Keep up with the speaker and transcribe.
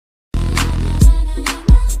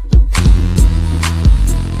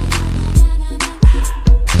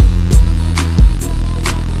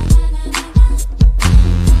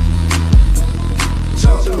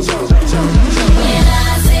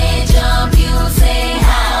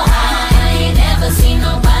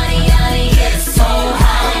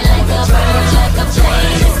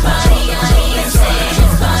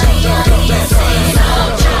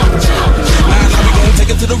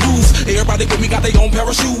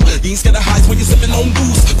You ain't scared of heights when you're sipping on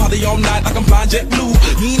goose. Party all night like I'm flying jet blue.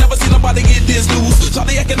 You ain't never seen nobody get this loose.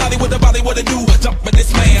 Shawty acting naughty with the body, what it do? Jump at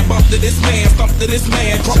this man, bump to this man, stomp to this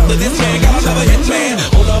man, crump to this man. Got another hit man.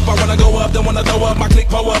 Hold up, I wanna go up, don't wanna throw up. My click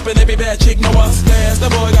pull up and every bad chick know us. Dance, the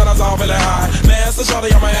boy got us all feeling high. Man, so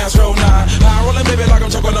shawty on my ass roll 9. High rolling baby like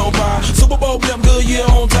I'm choking on pie. Super Bowl pimp, good year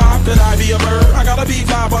on top. Could I be a bird? I got a bee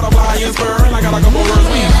fly, butterfly and spur, and I got a couple words.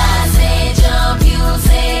 When I say jump, you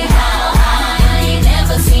say how high. I ain't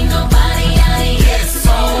never seen nobody out here get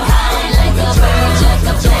so high. Like a bird, like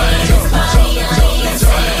a plane. This body out here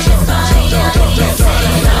insane. This body out here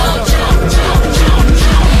insane. Jump, jump, jump,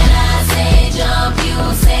 jump. When I say jump, you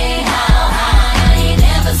say how high. I ain't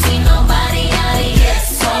never seen nobody out here get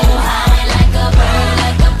so high. Like a bird,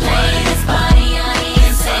 like a plane. This body out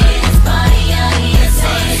here insane. This body out here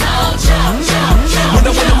insane. Jump, jump, jump,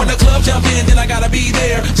 jump. When the club jump in, then I gotta be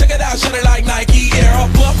there. Check it out, shut it like Nike Air.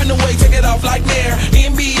 Up buff in the way, take it off like Nair.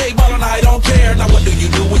 NBA ballin', I don't care. Now what do you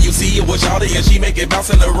do when you see it with Shawty and she make it bounce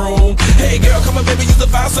in the room? Hey girl, come on baby, you can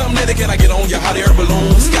find something that can I get on your hot air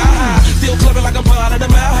balloon? Sky high, still clubbing like I'm flying at a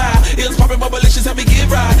mile high. It's popping, bubblicious, have me get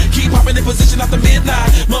right. Keep popping in position after midnight.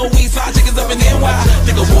 Mo weed, side chickens up in NY.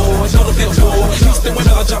 Think of war, know the feel for. Houston, when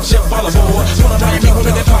I jump ship, fall aboard. Wanna Miami,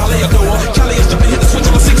 women that parlay adore. Cali is jumping, hit the switch.